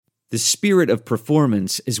The spirit of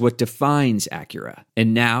performance is what defines Acura.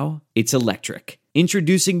 And now, it's electric.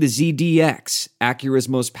 Introducing the ZDX, Acura's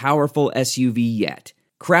most powerful SUV yet.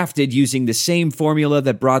 Crafted using the same formula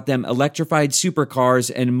that brought them electrified supercars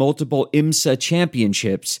and multiple IMSA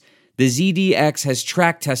championships, the ZDX has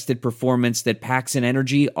track-tested performance that packs an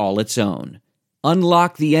energy all its own.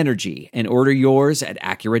 Unlock the energy and order yours at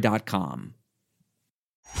Acura.com.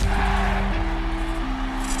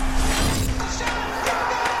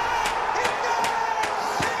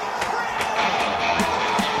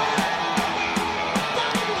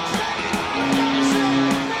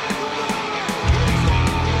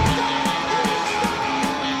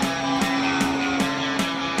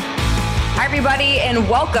 Everybody, and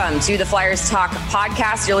welcome to the Flyers Talk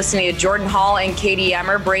podcast. You're listening to Jordan Hall and Katie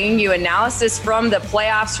Emmer bringing you analysis from the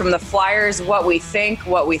playoffs, from the Flyers, what we think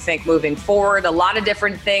moving forward, a lot of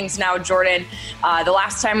different things. Now, Jordan, the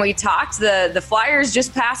last time we talked, the Flyers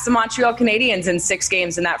just passed the Montreal Canadiens in 6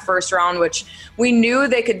 games in that first round, which we knew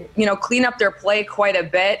they could, clean up their play quite a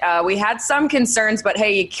bit. We had some concerns, but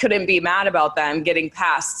hey, you couldn't be mad about them getting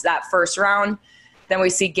past that first round. Then we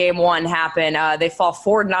see game 1 happen. They fall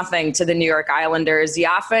 4-0 to the New York Islanders. The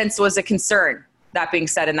offense was a concern, that being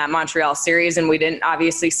said, in that Montreal series, and we didn't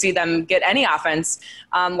obviously see them get any offense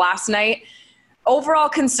last night. Overall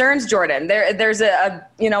concerns, Jordan. There's an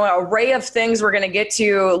array of things we're going to get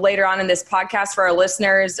to later on in this podcast for our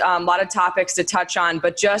listeners. A lot of topics to touch on,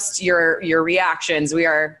 but just your reactions. We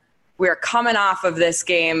are coming off of this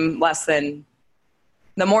game less than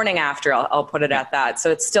the morning after, I'll put it at that.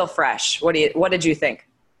 So it's still fresh. What did you think?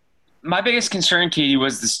 My biggest concern, Katie,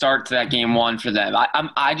 was the start to that game 1 for them.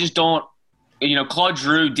 I just don't, Claude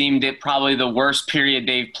Giroux deemed it probably the worst period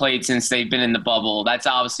they've played since they've been in the bubble. That's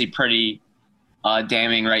obviously pretty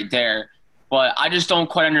damning right there. But I just don't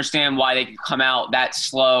quite understand why they could come out that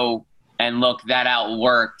slow and look that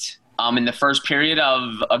outworked in the first period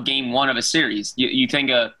of a game 1 of a series. You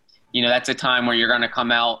think, that's a time where you're going to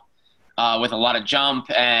come out with a lot of jump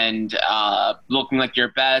and looking like your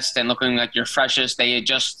best and looking like your freshest. They had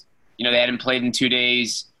just, they hadn't played in 2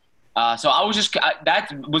 days. So I was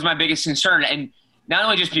that was my biggest concern. And not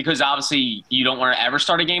only just because obviously you don't want to ever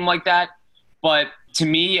start a game like that, but to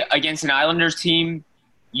me, against an Islanders team,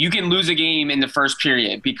 you can lose a game in the first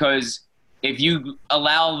period because if you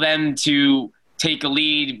allow them to take a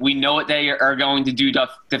lead, we know what they are going to do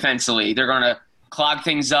defensively. They're going to clog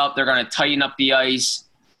things up. They're going to tighten up the ice.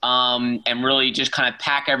 And really just kind of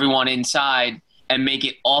pack everyone inside and make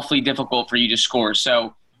it awfully difficult for you to score.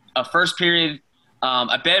 So a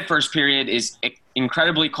bad first period is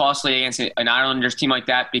incredibly costly against an Islanders team like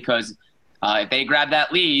that because if they grab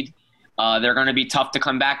that lead, they're going to be tough to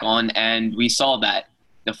come back on, and we saw that.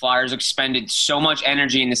 The Flyers expended so much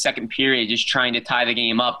energy in the second period just trying to tie the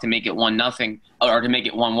game up to make it 1-0, or to make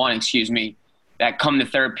it 1-1, that come the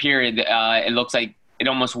third period, it looks like it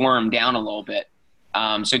almost wore them down a little bit.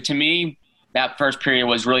 So to me, that first period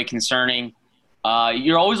was really concerning.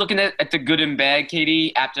 You're always looking at the good and bad,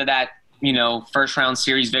 Katie, after that, first round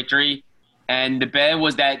series victory. And the bad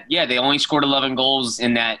was that, they only scored 11 goals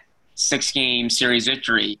in that 6-game series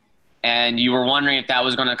victory. And you were wondering if that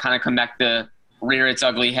was going to kind of come back to rear its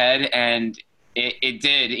ugly head. And it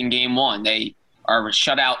did in game 1. They are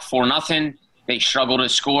shut out 4-0. They struggle to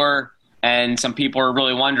score. And some people are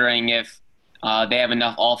really wondering if they have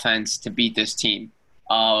enough offense to beat this team.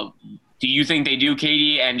 Do you think they do,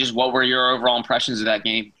 Katie? And just what were your overall impressions of that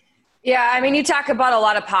game? Yeah, you talk about a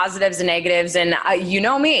lot of positives and negatives, and you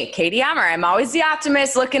know me, Katie Emmer. I'm always the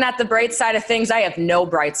optimist looking at the bright side of things. I have no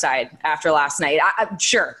bright side after last night.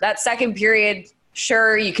 Sure, that second period,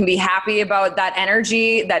 sure, you can be happy about that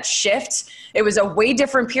energy, that shift. It was a way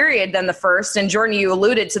different period than the first. And Jordan, you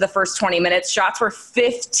alluded to the first 20 minutes. Shots were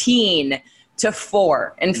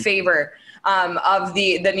 15-4 in favor of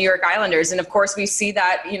the New York Islanders. And of course we see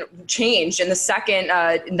that, change in the second,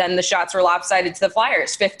 then the shots were lopsided to the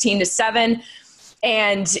Flyers, 15-7.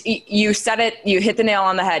 And you said it, you hit the nail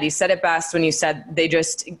on the head. You said it best when you said they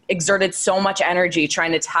just exerted so much energy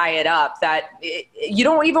trying to tie it up that you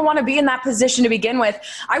don't even want to be in that position to begin with.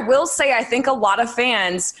 I will say, I think a lot of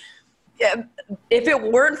fans, if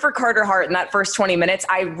it weren't for Carter Hart in that first 20 minutes,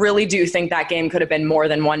 I really do think that game could have been more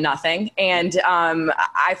than 1-0. And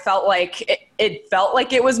I felt like it felt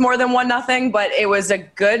like it was more than 1-0, but it was a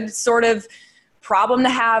good sort of problem to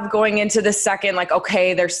have going into the second, like,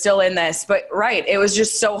 okay, they're still in this. But right, it was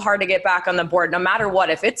just so hard to get back on the board, no matter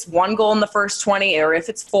what. If it's 1 goal in the first 20 or if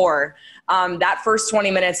it's 4, that first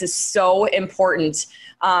 20 minutes is so important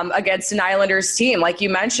against an Islanders team. Like you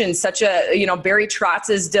mentioned, such a, Barry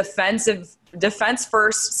Trotz's defense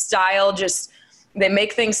first style, just They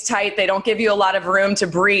make things tight. They don't give you a lot of room to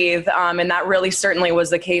breathe. And that really certainly was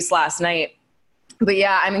the case last night. But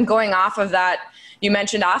yeah, I mean, going off of that, you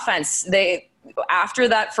mentioned offense. After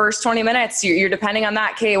that first 20 minutes, you're depending on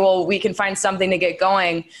that. Okay, well, we can find something to get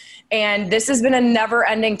going. And this has been a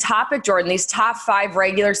never-ending topic, Jordan, these top 5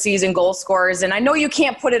 regular season goal scorers. And I know you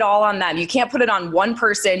can't put it all on them. You can't put it on one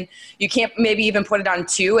person. You can't maybe even put it on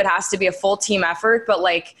 2. It has to be a full team effort. But,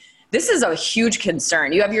 like, this is a huge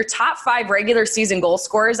concern. You have your top 5 regular season goal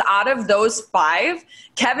scorers. Out of those 5,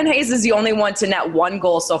 Kevin Hayes is the only one to net 1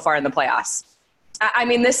 goal so far in the playoffs. I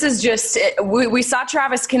mean, this is just – we saw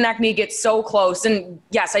Travis Konecny get so close. And,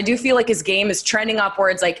 yes, I do feel like his game is trending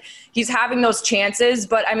upwards. Like, he's having those chances.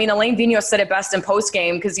 But, I mean, Alain Vigneault said it best in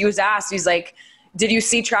postgame because he was asked, he's like, did you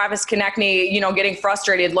see Travis Konecny, getting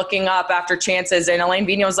frustrated, looking up after chances? And Alain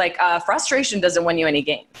Vigneault was like, frustration doesn't win you any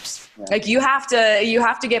games. Yeah. Like, you have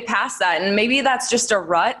to get past that. And maybe that's just a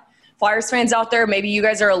rut. Flyers fans out there, maybe you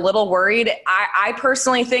guys are a little worried. I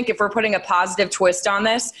personally think if we're putting a positive twist on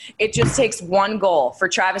this, it just takes 1 goal for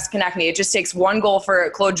Travis Konecny. It just takes 1 goal for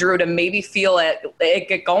Claude Giroux to maybe feel it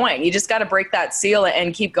get going. You just got to break that seal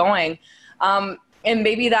and keep going. And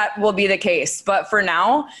maybe that will be the case. But for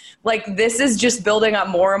now, like, this is just building up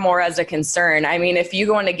more and more as a concern. I mean, if you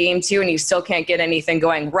go into game 2 and you still can't get anything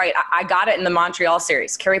going, right, I got it in the Montreal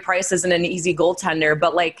series. Carey Price isn't an easy goaltender,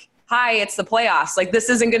 but, like, hi, it's the playoffs. Like, this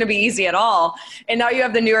isn't going to be easy at all. And now you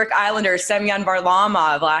have the New York Islanders, Semyon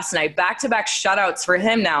Varlamov last night, back-to-back shutouts for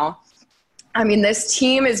him now. I mean, this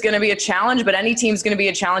team is going to be a challenge, but any team's going to be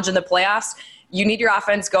a challenge in the playoffs. You need your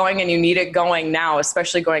offense going, and you need it going now,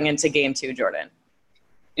 especially going into game 2, Jordan.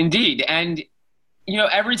 Indeed. And,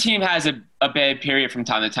 every team has a bad period from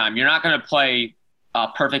time to time. You're not going to play a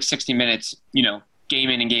perfect 60 minutes, game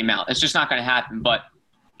in and game out. It's just not going to happen. But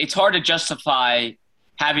it's hard to justify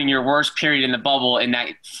having your worst period in the bubble in that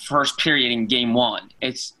first period in game 1.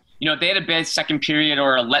 It's, if they had a bad second period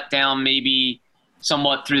or a letdown maybe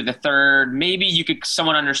somewhat through the third, maybe you could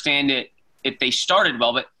somewhat understand it if they started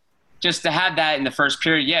well. But just to have that in the first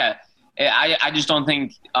period, yeah, I just don't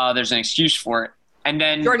think there's an excuse for it. And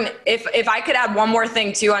then, Jordan, if I could add one more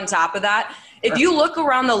thing too on top of that, if you look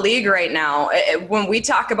around the league right now, when we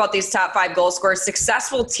talk about these top 5 goal scorers,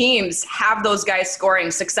 successful teams have those guys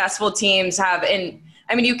scoring. Successful teams have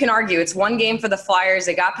you can argue it's 1 game for the Flyers.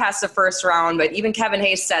 They got past the first round, but even Kevin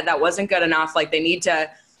Hayes said that wasn't good enough. Like, they need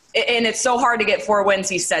to, and it's so hard to get 4 wins,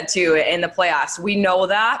 he said too, in the playoffs. We know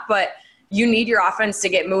that, but you need your offense to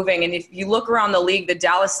get moving. And if you look around the league, the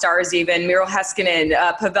Dallas Stars, even Miro Heiskanen,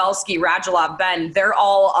 Pavelski, Radulov, Ben, they're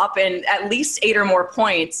all up in at least 8 or more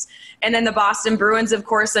points. And then the Boston Bruins, of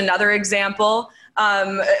course, another example.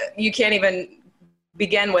 You can't even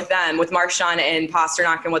begin with them, with Marchand and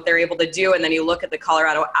Pasternak and what they're able to do. And then you look at the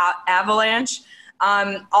Colorado Avalanche.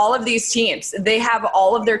 All of these teams, they have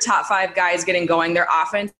all of their top 5 guys getting going. Their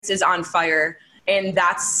offense is on fire. And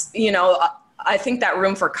that's, I think that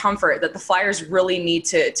room for comfort that the Flyers really need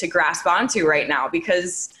to grasp onto right now,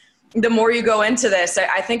 because the more you go into this,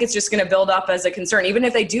 I think it's just going to build up as a concern. Even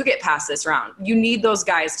if they do get past this round, you need those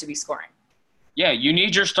guys to be scoring. Yeah, you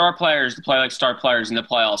need your star players to play like star players in the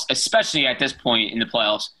playoffs, especially at this point in the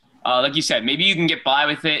playoffs. Like you said, maybe you can get by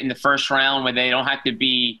with it in the first round where they don't have to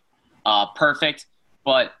be perfect.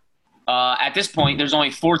 But at this point, there's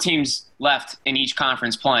only 4 teams left in each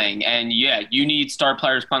conference playing. And, yeah, you need star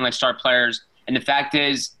players playing like star players. And the fact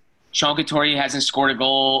is, Sean Couturier hasn't scored a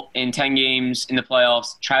goal in 10 games in the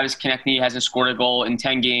playoffs. Travis Konecny hasn't scored a goal in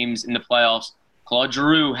 10 games in the playoffs. Claude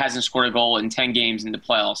Giroux hasn't scored a goal in 10 games in the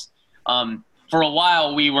playoffs. For a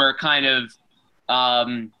while, we were kind of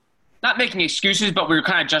not making excuses, but we were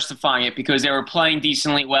kind of justifying it because they were playing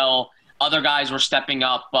decently well. Other guys were stepping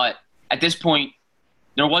up. But at this point,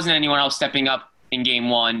 there wasn't anyone else stepping up in game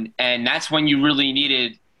 1. And that's when you really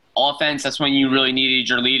needed offense. That's when you really needed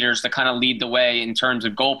your leaders to kind of lead the way in terms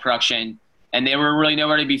of goal production. And they were really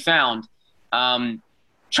nowhere to be found.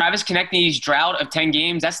 Travis Konecny's drought of 10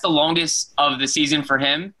 games, that's the longest of the season for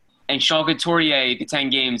him. And Sean Couturier, the 10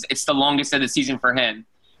 games, it's the longest of the season for him.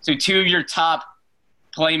 So 2 of your top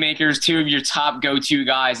playmakers, 2 of your top go-to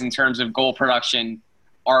guys in terms of goal production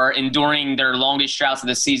are enduring their longest droughts of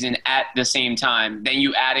the season at the same time. Then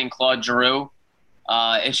you add in Claude Giroux.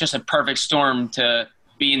 It's just a perfect storm to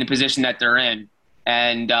be in the position that they're in.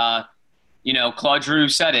 And, Claude Giroux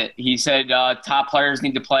said it. He said top players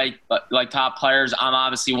need to play like top players. I'm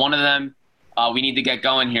obviously one of them. We need to get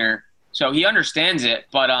going here. So he understands it,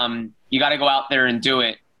 but you got to go out there and do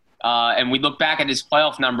it. And we look back at his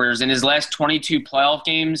playoff numbers. In his last 22 playoff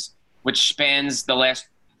games, which spans the last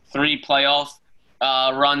 3 playoff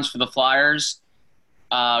runs for the Flyers,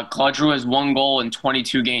 Claude Giroux has 1 goal in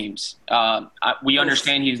 22 games. We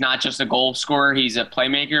understand he's not just a goal scorer; he's a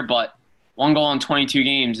playmaker. But 1 goal in 22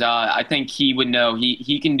 games, I think he would know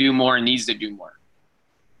he can do more and needs to do more.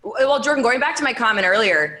 Well, Jordan, going back to my comment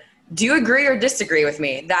earlier, do you agree or disagree with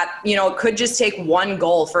me that, it could just take 1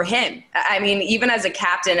 goal for him? I mean, even as a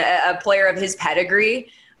captain, a player of his pedigree,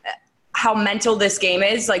 how mental this game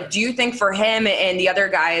is. Like, do you think for him and the other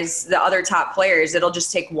guys, the other top players, it'll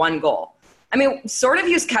just take 1 goal? I mean, sort of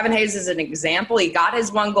use Kevin Hayes as an example. He got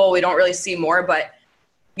his 1 goal. We don't really see more, but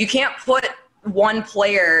you can't put one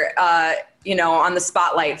player, on the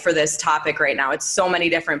spotlight for this topic right now. It's so many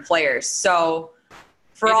different players. So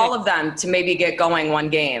for all of them to maybe get going 1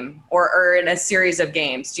 game or in a series of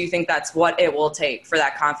games, do you think that's what it will take for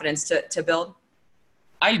that confidence to build?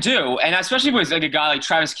 I do, and especially with like a guy like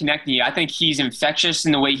Travis Konecny, I think he's infectious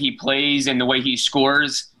in the way he plays and the way he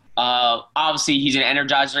scores. Obviously, he's an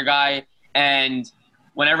energizer guy, and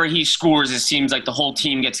whenever he scores, it seems like the whole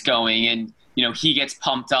team gets going, and he gets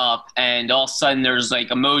pumped up, and all of a sudden there's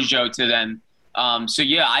like a mojo to them. So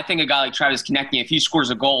yeah, I think a guy like Travis Konecny, if he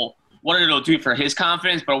scores a goal, what it'll do for his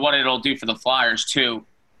confidence, but what it'll do for the Flyers too,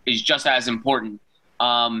 is just as important.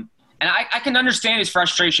 And I can understand his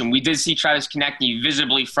frustration. We did see Travis Konecny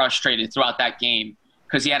visibly frustrated throughout that game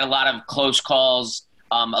because he had a lot of close calls,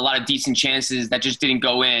 a lot of decent chances that just didn't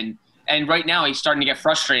go in. And right now he's starting to get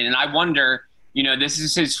frustrated. And I wonder, this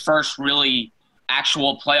is his first really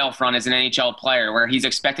actual playoff run as an NHL player where he's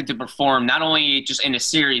expected to perform not only just in a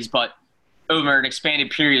series but over an expanded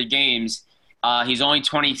period of games. He's only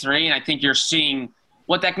 23, and I think you're seeing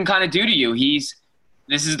what that can kind of do to you.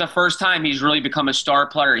 This is the first time he's really become a star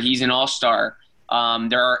player. He's an all-star.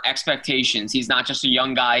 There are expectations. He's not just a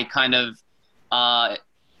young guy kind of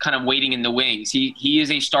waiting in the wings. He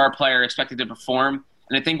is a star player expected to perform,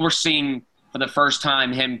 and I think we're seeing for the first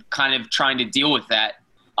time him kind of trying to deal with that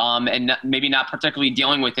and maybe not particularly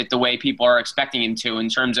dealing with it the way people are expecting him to in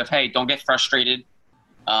terms of, hey, don't get frustrated.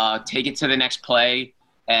 Take it to the next play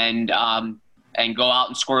and go out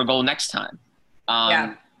and score a goal next time.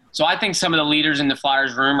 So I think some of the leaders in the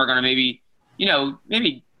Flyers room are going to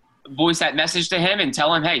maybe voice that message to him and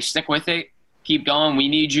tell him, hey, stick with it, keep going, we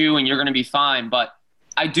need you, and you're going to be fine. But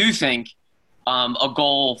I do think a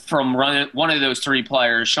goal from one of those 3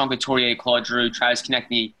 players, Sean Couturier, Claude Giroux, Travis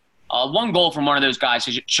Konecny, 1 goal from one of those guys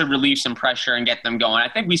should relieve some pressure and get them going. I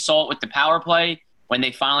think we saw it with the power play when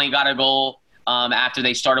they finally got a goal after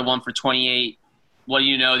they started 1 for 28. What do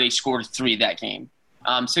you know? They scored 3 that game.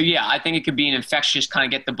 So, yeah, I think it could be an infectious kind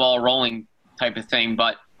of get the ball rolling type of thing.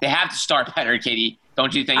 But they have to start better, Katie.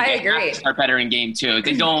 Don't you think? I they agree. have to start better in game 2. If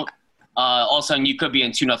they don't, all of a sudden you could be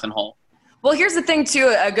in 2-0 hole. Well, here's the thing,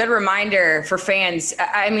 too, a good reminder for fans.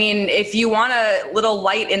 I mean, if you want a little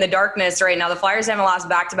light in the darkness right now, the Flyers haven't lost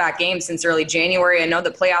back-to-back games since early January. I know the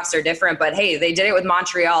playoffs are different, but, hey, they did it with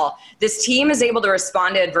Montreal. This team is able to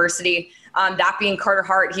respond to adversity. That being Carter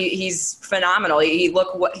Hart, he's phenomenal. He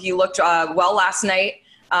looked well last night.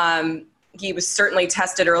 He was certainly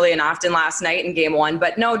tested early and often last night in game 1.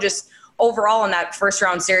 But, no, just overall in that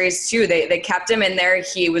first-round series, too, they kept him in there.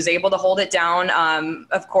 He was able to hold it down,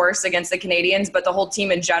 of course, against the Canadiens. But the whole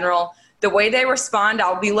team in general, the way they respond,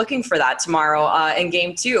 I'll be looking for that tomorrow in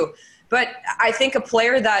game 2. But I think a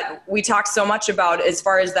player that we talk so much about as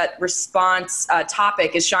far as that response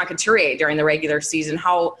topic is Sean Couturier during the regular season,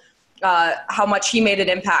 how much he made an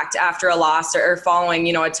impact after a loss or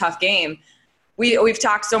following, a tough game. We've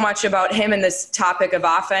talked so much about him in this topic of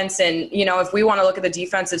offense. And, if we want to look at the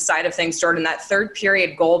defensive side of things, Jordan, that 3rd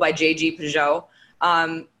period goal by J.G. Pageau,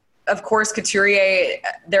 of course, Couturier,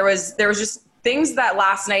 there was just things that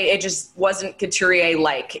last night, it just wasn't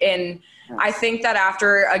Couturier-like. And I think that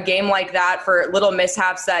after a game like that, for little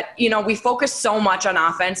mishaps that, we focus so much on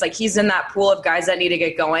offense, like he's in that pool of guys that need to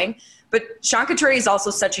get going. But Sean Couturier is also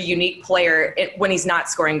such a unique player when he's not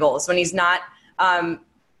scoring goals, when he's not,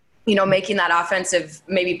 making that offensive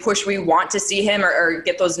maybe push we want to see him or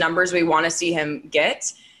get those numbers we want to see him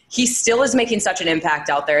get. He still is making such an impact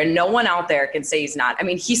out there, and no one out there can say he's not. I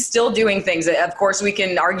mean, he's still doing things. Of course, we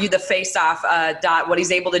can argue the face-off dot, what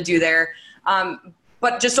he's able to do there.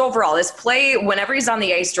 But just overall, his play, whenever he's on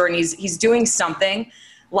the ice, Jordan, he's doing something.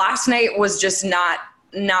 Last night was just not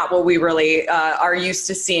what we really are used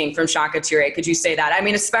to seeing from Sean Couturier. Could you say that? I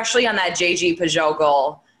mean, especially on that J.G. Pageau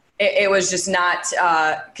goal, it was just not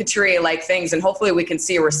Couturier-like things, and hopefully we can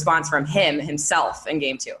see a response from himself in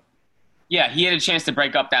game 2. Yeah, he had a chance to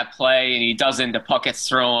break up that play, and he doesn't. The puck gets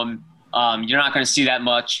through him. You're not going to see that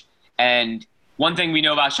much. And one thing we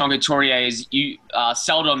know about Sean Couturier is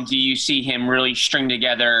seldom do you see him really string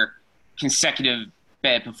together consecutive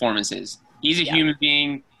bad performances. He's a human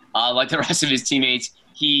being like the rest of his teammates.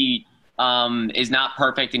 he is not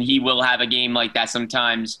perfect, and he will have a game like that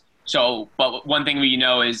sometimes. So, but one thing we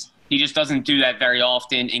know is he just doesn't do that very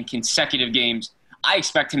often in consecutive games. I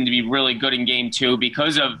expect him to be really good in game 2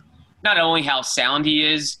 because of not only how sound he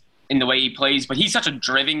is in the way he plays, but he's such a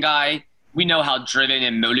driven guy. We know how driven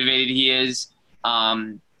and motivated he is.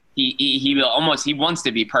 He wants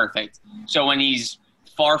to be perfect. So when he's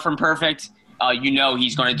far from perfect,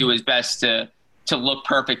 he's going to do his best to look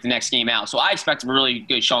perfect the next game out. So I expect a really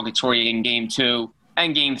good Sean Couturier in game 2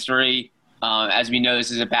 and game 3. As we know,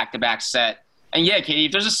 this is a back-to-back set. And yeah, Katie,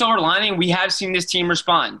 if there's a silver lining, we have seen this team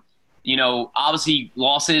respond. Obviously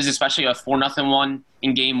losses, especially a 4-0 one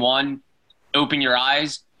in game 1, open your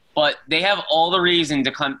eyes. But they have all the reason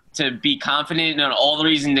to be confident and all the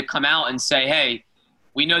reason to come out and say, hey,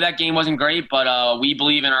 we know that game wasn't great, but we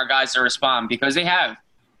believe in our guys to respond, because they have.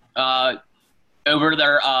 After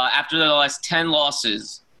their last 10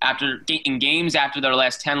 losses, in games after their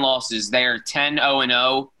last 10 losses, they are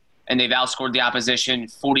 10-0-0, and they've outscored the opposition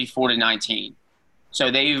 44-19. So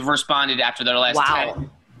they've responded after their last 10.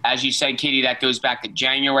 As you said, Katie, that goes back to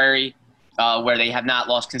January, where they have not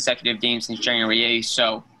lost consecutive games since January 8th.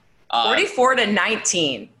 So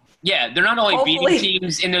 44-19. Yeah, they're not only beating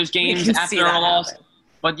teams in those games after a loss,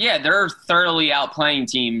 but yeah, they're thoroughly outplaying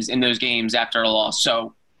teams in those games after a loss.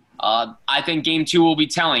 So I think game 2 will be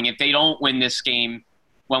telling. If they don't win this game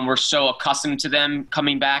when we're so accustomed to them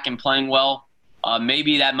coming back and playing well,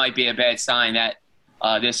 maybe that might be a bad sign that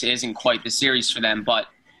this isn't quite the series for them. But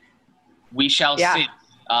we shall see.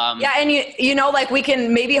 And we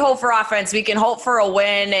can maybe hope for offense. We can hope for a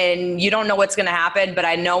win, and you don't know what's going to happen. But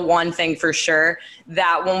I know one thing for sure,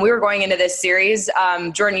 that when we were going into this series,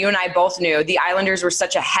 Jordan, you and I both knew the Islanders were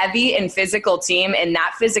such a heavy and physical team, and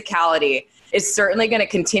that physicality is certainly going to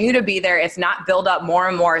continue to be there, if not build up more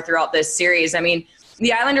and more throughout this series. I mean,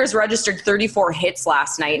 the Islanders registered 34 hits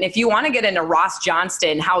last night. And if you want to get into Ross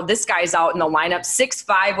Johnston, how this guy's out in the lineup,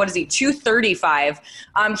 6'5", 235.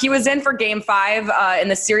 He was in for game 5 in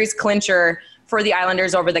the series clincher for the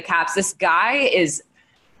Islanders over the Caps. This guy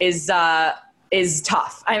is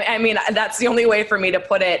tough. I mean, that's the only way for me to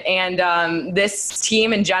put it. And this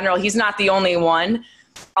team in general, he's not the only one.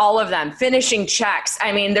 All of them finishing checks.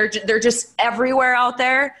 I mean, they're just everywhere out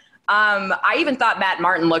there. I even thought Matt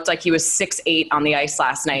Martin looked like he was 6'8" on the ice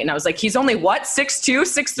last night. And I was like, he's only what, 6'2",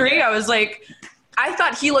 6'3"? Yeah. I was like, I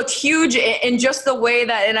thought he looked huge in just the way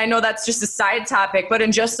that, and I know that's just a side topic, but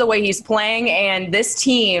in just the way he's playing. And this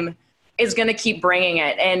team is going to keep bringing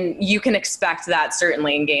it. And you can expect that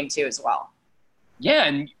certainly in game 2 as well. Yeah.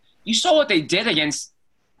 And you saw what they did against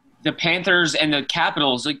the Panthers and the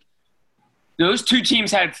Capitals. Like, those two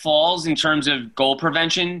teams had flaws in terms of goal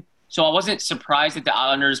prevention. So I wasn't surprised that the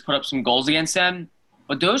Islanders put up some goals against them.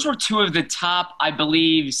 But those were 2 of the top, I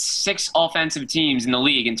believe, 6 offensive teams in the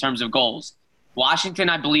league in terms of goals. Washington,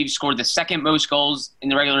 I believe, scored the 2nd most goals in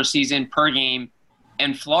the regular season per game.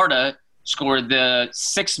 And Florida scored the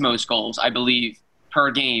 6th most goals, I believe, per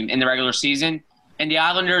game in the regular season. And the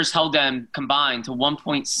Islanders held them combined to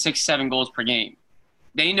 1.67 goals per game.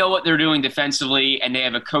 They know what they're doing defensively, and they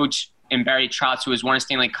have a coach in Barry Trotz who has won a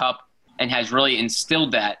Stanley Cup and has really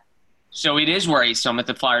instilled that. So it is worrisome that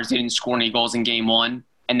the Flyers didn't score any goals in game 1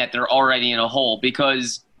 and that they're already in a hole,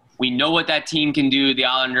 because we know what that team can do, the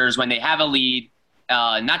Islanders, when they have a lead,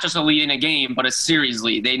 not just a lead in a game, but a series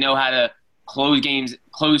lead. They know how to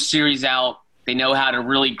close series out. They know how to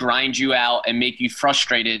really grind you out and make you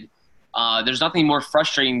frustrated. There's nothing more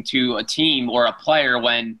frustrating to a team or a player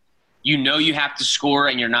when you know you have to score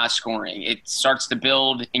and you're not scoring. It starts to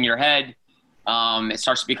build in your head. It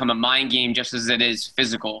starts to become a mind game just as it is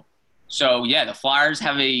physical. So, yeah, the Flyers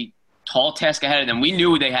have a tall task ahead of them. We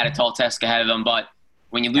knew they had a tall task ahead of them, but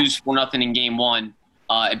when you lose 4-0 in game 1,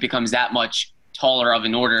 it becomes that much taller of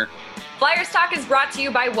an order. Flyers Talk is brought to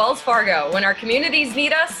you by Wells Fargo. When our communities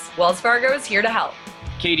need us, Wells Fargo is here to help.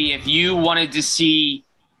 Katie, if you wanted to see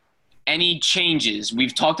any changes,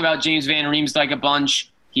 we've talked about James Van Riemsdyk a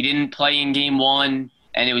bunch. He didn't play in game 1,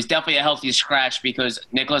 and it was definitely a healthy scratch because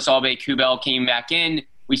Nicholas Aube-Kubel came back in.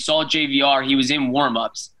 We saw JVR. He was in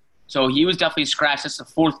warm-ups. So he was definitely scratched. That's the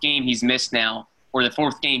 4th game he's missed now, or the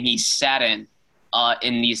 4th game he's sat in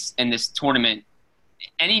this tournament.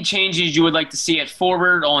 Any changes you would like to see at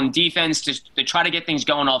forward, on defense, to try to get things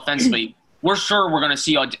going offensively? We're sure we're going to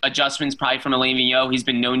see adjustments probably from Alain Vigneault. He's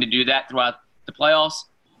been known to do that throughout the playoffs.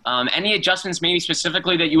 Any adjustments maybe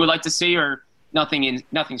specifically that you would like to see, or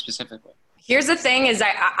nothing specifically? Here's the thing is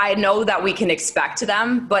I know that we can expect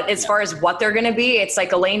them, but as far as what they're going to be, it's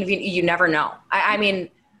like Alain Vigneault, you never know. I mean,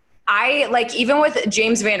 even with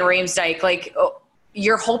James Van Riemsdyk,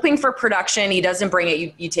 you're hoping for production. He doesn't bring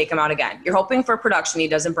it. You take him out again. You're hoping for production. He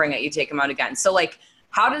doesn't bring it. You take him out again. So like,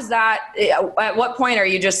 how does that, at what point are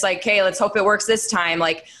you just like, hey, let's hope it works this time?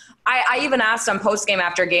 Like I even asked on post game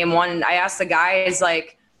after game one, I asked the guys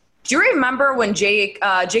like, do you remember when Jake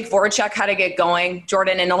Voracek had to get going,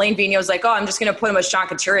 Jordan, and Alain Vigneault was like, oh, I'm just going to put him with Sean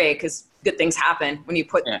Couturier because good things happen when you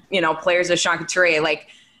put, players with Sean Couturier. Like,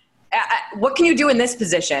 what can you do in this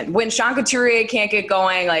position when Sean Couturier can't get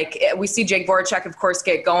going? Like we see Jake Voracek, of course,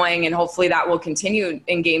 get going, and hopefully that will continue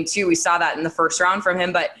in game two. We saw that in the first round from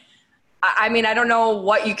him, but I mean, I don't know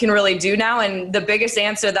what you can really do now. And the biggest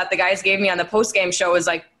answer that the guys gave me on the post game show was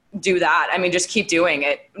like, do that. I mean, just keep doing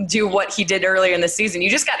it. Do what he did earlier in the season. You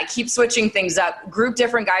just got to keep switching things up, group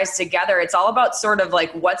different guys together. It's all about sort of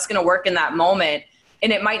like what's going to work in that moment.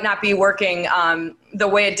 And it might not be working the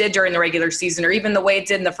way it did during the regular season or even the way it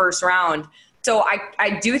did in the first round. So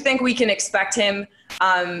I do think we can expect him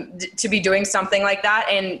to be doing something like that.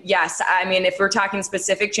 And yes, I mean, if we're talking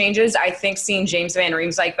specific changes, I think seeing James Van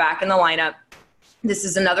Riemsdyk back in the lineup, this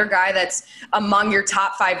is another guy that's among your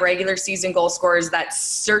top 5 regular season goal scorers that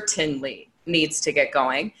certainly needs to get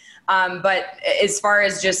going. But as far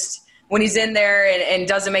as just when he's in there and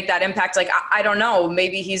doesn't make that impact, like, I don't know,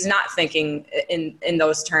 maybe he's not thinking in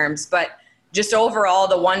those terms. But just overall,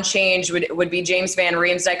 the one change would be James Van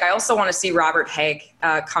Riemsdyk. I also want to see Robert Hägg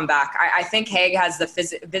come back. I think Hägg has the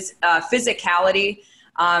physicality.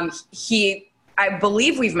 I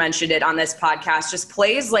believe we've mentioned it on this podcast, just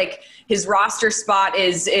plays like his roster spot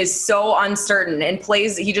is so uncertain and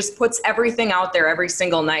he just puts everything out there every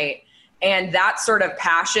single night. And that sort of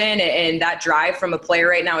passion and that drive from a player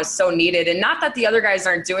right now is so needed. And not that the other guys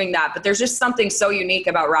aren't doing that, but there's just something so unique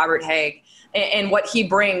about Robert Hägg and what he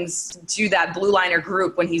brings to that blue liner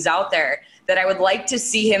group when he's out there that I would like to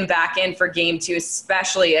see him back in for game 2,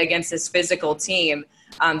 especially against this physical team.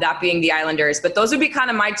 That being the Islanders. But those would be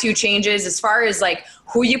kind of my 2 changes as far as like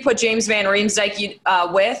who you put James Van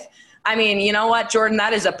Riemsdyk with. I mean, you know what, Jordan,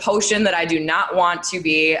 that is a potion that I do not want to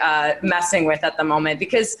be messing with at the moment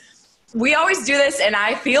because we always do this. And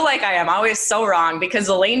I feel like I am always so wrong because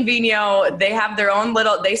Alain Vigneault, they have their own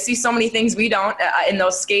they see so many things we don't in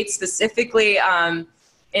those skates specifically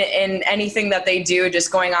in anything that they do,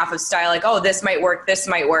 just going off of style, like, oh, this might work. This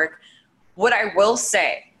might work. What I will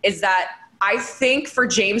say is that I think for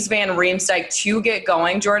James Van Riemsdyk to get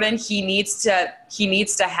going, Jordan, he needs to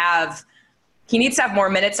have more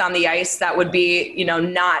minutes on the ice that would be,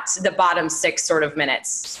 not the bottom 6 sort of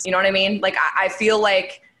minutes. You know what I mean? Like, I feel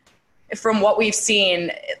like from what we've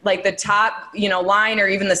seen, like the top, line or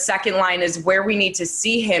even the second line is where we need to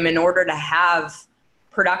see him in order to have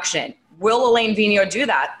production. Will Alain Vigneault do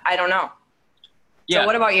that? I don't know. Yeah. So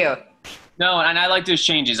what about you? No, and I like those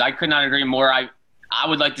changes. I could not agree more. I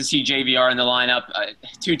would like to see JVR in the lineup,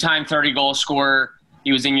 2-time 30-goal scorer.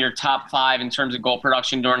 He was in your top 5 in terms of goal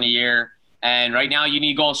production during the year. And right now you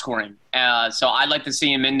need goal scoring. So I'd like to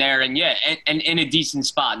see him in there. And, and in a decent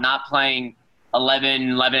spot, not playing 11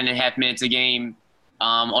 and a half minutes a game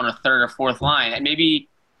on a third or fourth line. And maybe,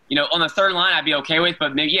 on the third line I'd be okay with,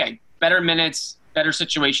 but maybe, better minutes, better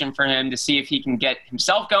situation for him to see if he can get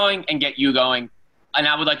himself going and get you going. And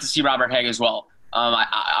I would like to see Robert Hägg as well.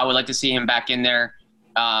 I would like to see him back in there.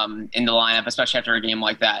 In the lineup, especially after a game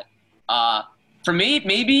like that. For me,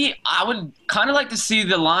 maybe I would kind of like to see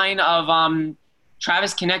the line of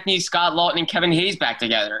Travis Konecny, Scott Laughton, and Kevin Hayes back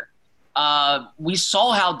together. We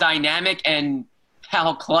saw how dynamic and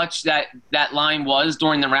how clutch that line was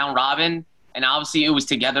during the round robin, and obviously it was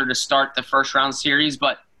together to start the first round series,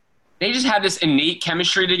 but they just have this innate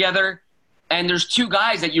chemistry together, and there's 2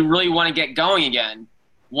 guys that you really want to get going again.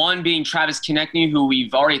 One being Travis Konecny, who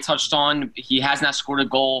we've already touched on. He has not scored a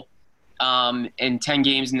goal in 10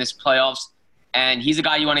 games in this playoffs, and he's a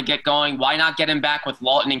guy you want to get going. Why not get him back with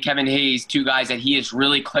Laughton and Kevin Hayes, 2 guys that he has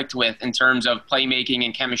really clicked with in terms of playmaking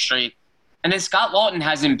and chemistry. And then Scott Laughton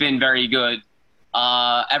hasn't been very good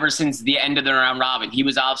ever since the end of the round robin. He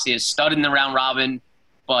was obviously a stud in the round robin,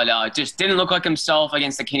 but just didn't look like himself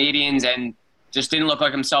against the Canadiens and just didn't look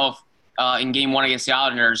like himself in Game 1 against the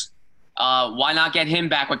Islanders. Why not get him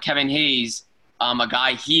back with Kevin Hayes, a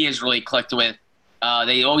guy he has really clicked with.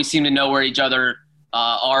 They always seem to know where each other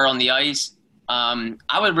are on the ice.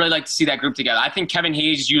 I would really like to see that group together. I think Kevin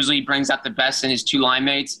Hayes usually brings out the best in his 2 line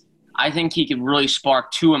mates. I think he could really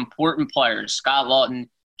spark 2 important players, Scott Laughton,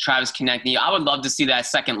 Travis Konecny. I would love to see that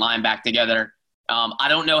second line back together. I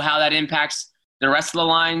don't know how that impacts the rest of the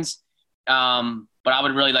lines, but I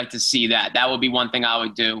would really like to see that. That would be one thing I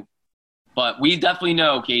would do. But we definitely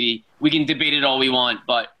know, Katie, we can debate it all we want,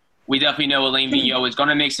 but we definitely know Alain Vigneault is going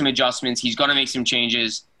to make some adjustments. He's going to make some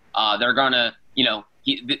changes. They're going to,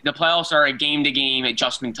 The playoffs are a game-to-game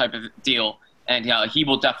adjustment type of deal, and he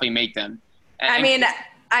will definitely make them. I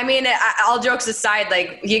mean, all jokes aside,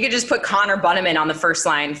 like, you could just put Connor Bunneman on the first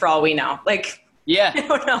line for all we know. Like, yeah, I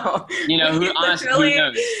don't know. Honestly, who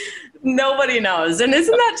knows? Nobody knows. And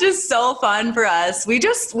isn't that just so fun for us? We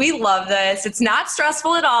love this. It's not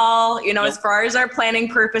stressful at all, Yep. as far as our planning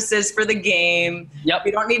purposes for the game. Yep. We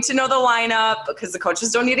don't need to know the lineup because the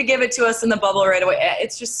coaches don't need to give it to us in the bubble right away.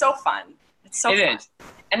 It's just so fun. It's so fun. It is.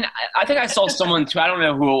 And I think I saw someone too, I don't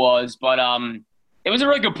know who it was, but it was a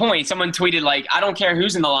really good point. Someone tweeted, like, I don't care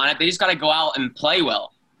who's in the lineup. They just got to go out and play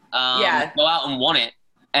well. Go out and want it.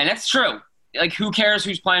 And that's true. Like, who cares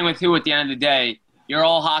who's playing with who at the end of the day? You're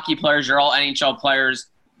all hockey players. You're all NHL players.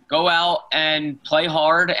 Go out and play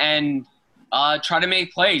hard and try to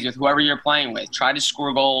make plays with whoever you're playing with. Try to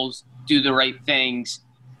score goals. Do the right things.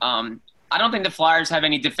 I don't think the Flyers have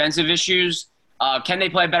any defensive issues. Can they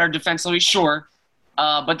play better defensively? Sure.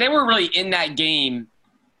 But they were really in that game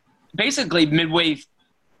basically midway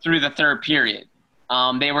through the third period.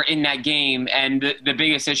 They were in that game, and the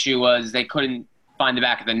biggest issue was they couldn't find the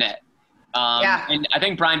back of the net. And I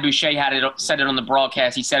think Brian Boucher said it on the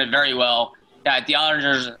broadcast. He said it very well, that the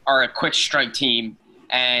Islanders are a quick strike team,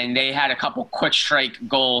 and they had a couple quick strike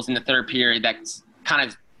goals in the third period that kind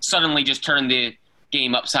of suddenly just turned the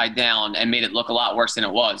game upside down and made it look a lot worse than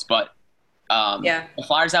it was. But the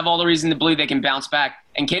Flyers have all the reason to believe they can bounce back.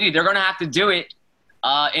 And, Katie, they're going to have to do it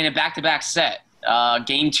in a back-to-back set.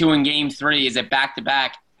 Game 2 and Game 3 is a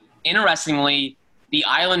back-to-back. Interestingly, the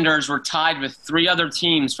Islanders were tied with 3 other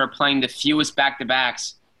teams for playing the fewest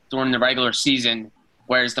back-to-backs during the regular season,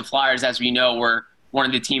 whereas the Flyers, as we know, were one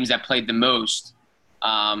of the teams that played the most.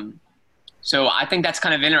 So I think that's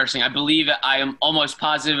kind of interesting. I am almost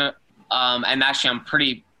positive, and actually I'm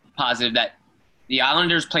pretty positive that the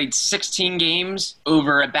Islanders played 16 games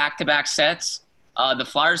over a back-to-back sets. The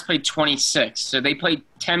Flyers played 26, so they played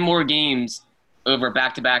 10 more games over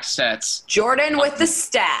back-to-back sets. Jordan with the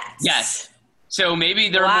stats. Yes. So maybe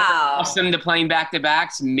they're more accustomed to playing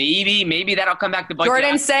back-to-backs. Maybe that'll come back to bite.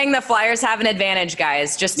 Jordan's saying the Flyers have an advantage,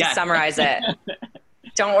 guys, just to summarize it.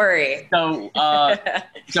 Don't worry.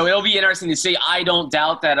 So it'll be interesting to see. I don't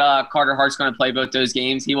doubt that Carter Hart's going to play both those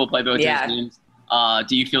games. He will play both those games.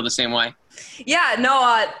 Do you feel the same way? Yeah, no,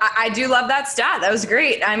 I do love that stat. That was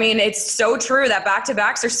great. I mean, it's so true that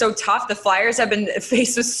back-to-backs are so tough. The Flyers have been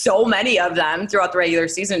faced with so many of them throughout the regular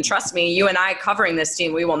season. Trust me, you and I covering this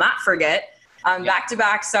team, we will not forget.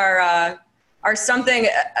 Back-to-backs are something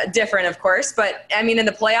different, of course. But, I mean, in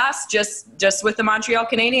the playoffs, just with the Montreal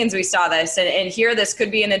Canadiens, we saw this. And here, this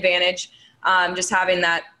could be an advantage, just having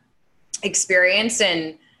that experience.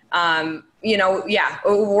 And,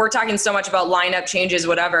 we're talking so much about lineup changes,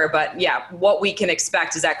 whatever. But, what we can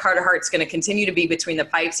expect is that Carter Hart's going to continue to be between the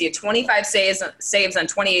pipes. He had 25 saves on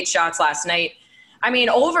 28 shots last night. I mean,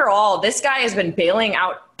 overall, this guy has been bailing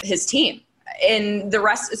out his team. In the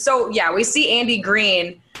rest, we see Andy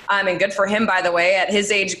Green, and good for him, by the way, at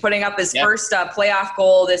his age, putting up his first playoff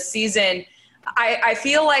goal this season. I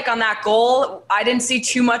feel like on that goal, I didn't see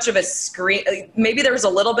too much of a screen. Maybe there was a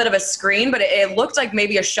little bit of a screen, but it looked like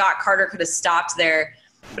maybe a shot Carter could have stopped there.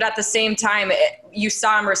 But at the same time, you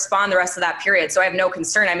saw him respond the rest of that period, so I have no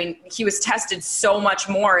concern. I mean, he was tested so much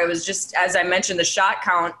more. It was just, as I mentioned, the shot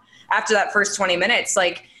count after that first 20 minutes,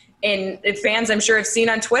 and fans, I'm sure, have seen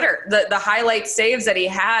on Twitter, the highlight saves that he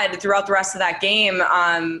had throughout the rest of that game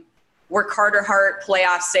were Carter Hart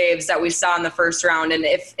playoff saves that we saw in the first round. And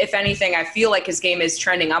if anything, I feel like his game is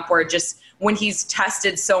trending upward just when he's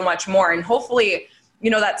tested so much more. And hopefully,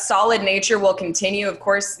 that solid nature will continue, of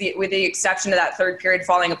course, with the exception of that third period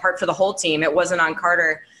falling apart for the whole team. It wasn't on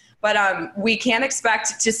Carter. But we can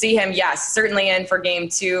expect to see him, yes, certainly in for Game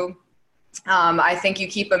 2. I think you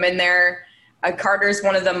keep him in there. Carter's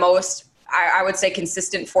one of the most, I would say,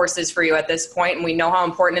 consistent forces for you at this point, and we know how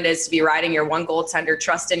important it is to be riding your one goaltender,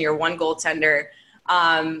 trust in your one goaltender.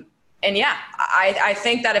 I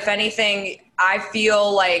think that if anything, I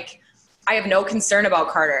feel like I have no concern about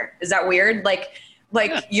Carter. Is that weird?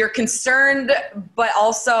 You're concerned, but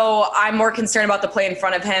also I'm more concerned about the play in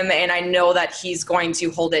front of him, and I know that he's going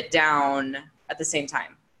to hold it down at the same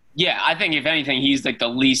time. Yeah, I think if anything, he's like the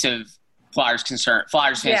least of Flyers fans'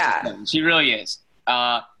 concerns. He really is.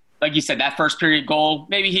 Like you said, that first period goal,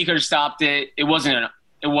 maybe he could have stopped it. It wasn't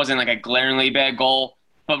like a glaringly bad goal,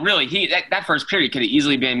 but really, that first period could have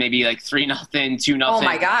easily been maybe like 3-0, 2-0. Oh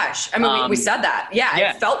my gosh! I mean, we said that.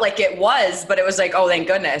 Yeah, it felt like it was, but it was like, oh, thank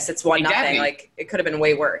goodness, it's 1-0. Exactly. Like it could have been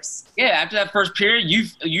way worse. Yeah, after that first period,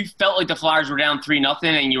 you felt like the Flyers were down 3-0,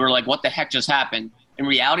 and you were like, what the heck just happened? In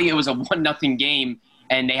reality, it was a 1-0 game.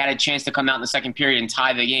 and they had a chance to come out in the second period and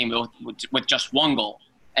tie the game with just one goal,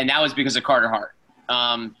 and that was because of Carter Hart.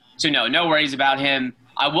 So no worries about him.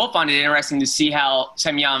 I will find it interesting to see how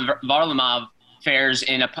Semyon Varlamov fares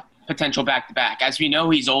in a potential back-to-back. As we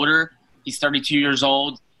know, he's older. He's 32 years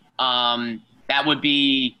old. That would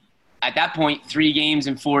be, at that point, 3 games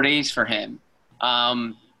in 4 days for him.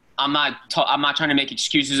 I'm not trying to make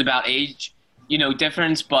excuses about age,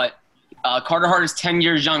 difference, but Carter Hart is 10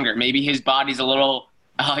 years younger. Maybe his body's a little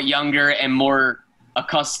younger and more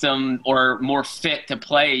accustomed or more fit to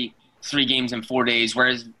play 3 games in 4 days,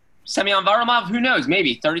 whereas Semyon Varlamov, who knows?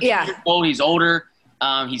 Maybe 32 years old. He's older.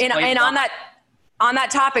 On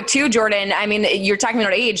that topic too, Jordan, I mean, you're talking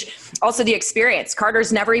about age, also the experience.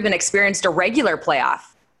 Carter's never even experienced a regular playoff.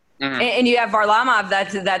 Mm-hmm. And you have Varlamov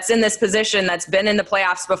that's in this position, that's been in the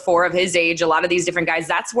playoffs before, of his age. A lot of these different guys.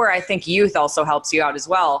 That's where I think youth also helps you out as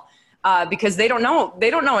well, because they don't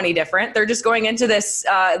know any different. They're just going into this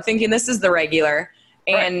thinking this is the regular.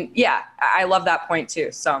 And right. I love that point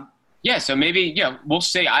too. So so maybe we'll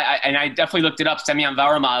see. I definitely looked it up. Semyon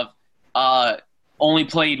Varlamov only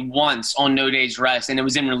played once on no days rest, and it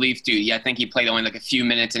was in relief duty. I think he played only like a few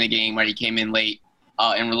minutes in a game where he came in late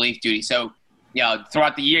in relief duty. So,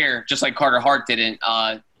 throughout the year, just like Carter Hart didn't,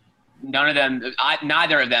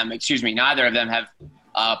 neither of them have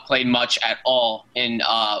played much at all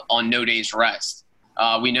on no days rest.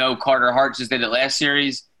 We know Carter Hart just did it last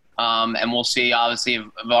series, and we'll see, obviously, if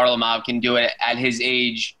Varlamov can do it at his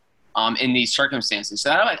age in these circumstances.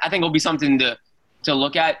 So I think it'll be something to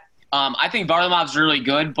look at. I think Varlamov's really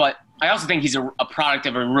good, but I also think he's a product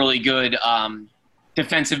of a really good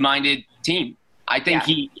defensive-minded team. I think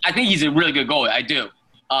he's a really good goalie. I do.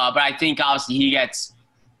 But I think, obviously, he gets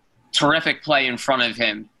terrific play in front of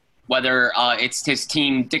him, whether it's his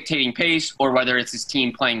team dictating pace or whether it's his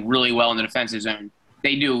team playing really well in the defensive zone.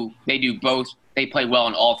 They do both. They play well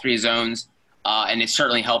in all 3 zones, and it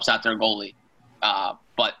certainly helps out their goalie.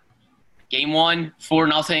 But game 1,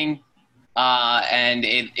 4-0. And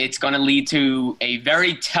it's going to lead to a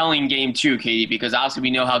very telling game 2, Katie, because obviously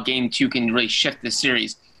we know how game 2 can really shift the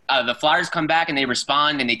series. The Flyers come back and they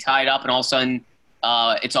respond and they tie it up, and all of a sudden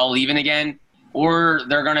it's all even again, or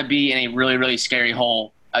they're going to be in a really, really scary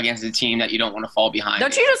hole against a team that you don't want to fall behind.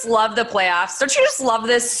 Don't you just love the playoffs? Don't you just love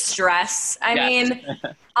this stress? I mean,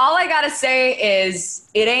 all I got to say is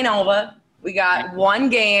it ain't over. We got one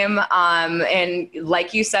game, and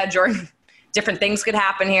like you said, Jordan, different things could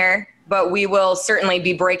happen here. But we will certainly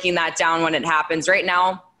be breaking that down when it happens. Right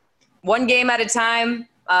now, one game at a time.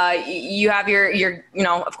 You have your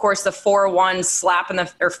of course, the 4-1 slap in the,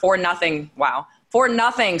 or 4-0. Wow,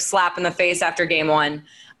 4-0 slap in the face after game 1.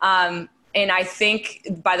 And I think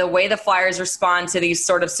by the way the Flyers respond to these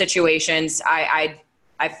sort of situations, I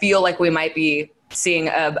feel like we might be seeing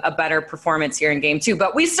a better performance here in game 2.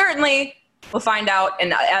 But we certainly will find out.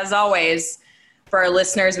 And as always, for our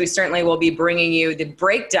listeners, we certainly will be bringing you the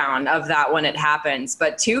breakdown of that when it happens.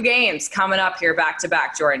 But 2 games coming up here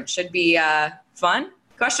back-to-back, Jordan. Should be fun?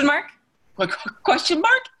 Question mark? Question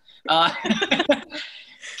mark?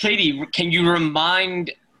 Katie, can you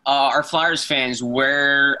remind our Flyers fans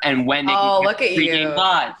where and when they can look at pregame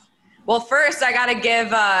live? Well, first, I got to give,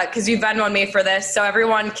 because you've Venmoed me for this, so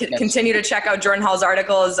everyone continue to check out Jordan Hall's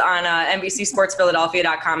articles on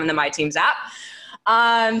NBCSportsPhiladelphia.com and the My Teams app.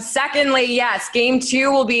 Secondly, yes, game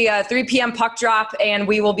 2 will be a 3 p.m. puck drop, and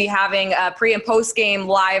we will be having a pre and post game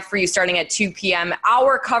live for you starting at 2 p.m.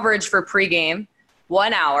 Our coverage for pregame,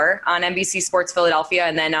 1 hour on NBC Sports Philadelphia.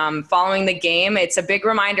 And then following the game, it's a big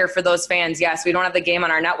reminder for those fans. Yes, we don't have the game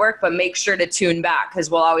on our network, but make sure to tune back because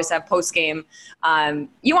we'll always have post game.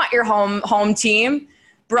 You want your home team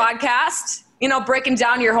broadcast, breaking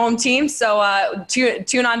down your home team. So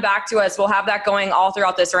tune on back to us. We'll have that going all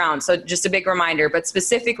throughout this round. So just a big reminder. But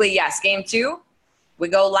specifically, yes, game 2, we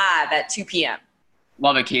go live at 2 p.m.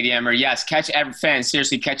 Love it, Katie Emmer. Yes, fans,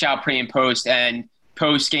 seriously, catch out pre and post. And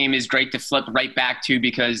post game is great to flip right back to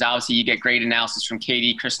because obviously you get great analysis from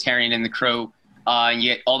Katie, Chris Tarian, and the crew. And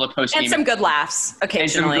you get all the post game. And some good laughs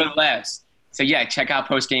occasionally. And some good laughs. So, yeah, check out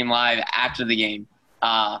post game live after the game.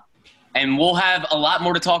 And we'll have a lot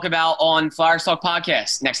more to talk about on Flyers Talk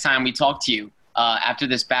Podcast next time we talk to you after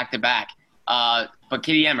this back-to-back. But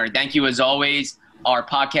Katie Emmer, thank you as always. Our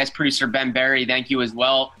podcast producer, Ben Berry, thank you as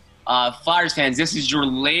well. Flyers fans, this is your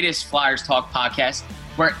latest Flyers Talk Podcast.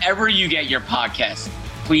 Wherever you get your podcasts,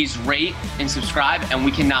 please rate and subscribe, and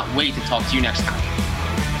we cannot wait to talk to you next time.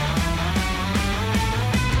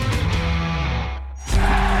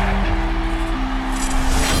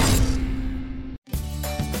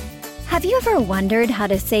 Have you ever wondered how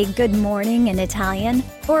to say good morning in Italian?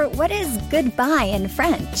 Or what is goodbye in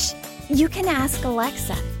French? You can ask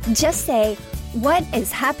Alexa. Just say, "What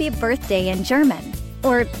is happy birthday in German?"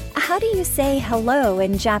 Or, "How do you say hello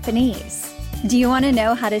in Japanese?" Do you want to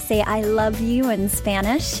know how to say "I love you" in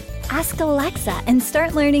Spanish? Ask Alexa and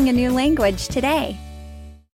start learning a new language today.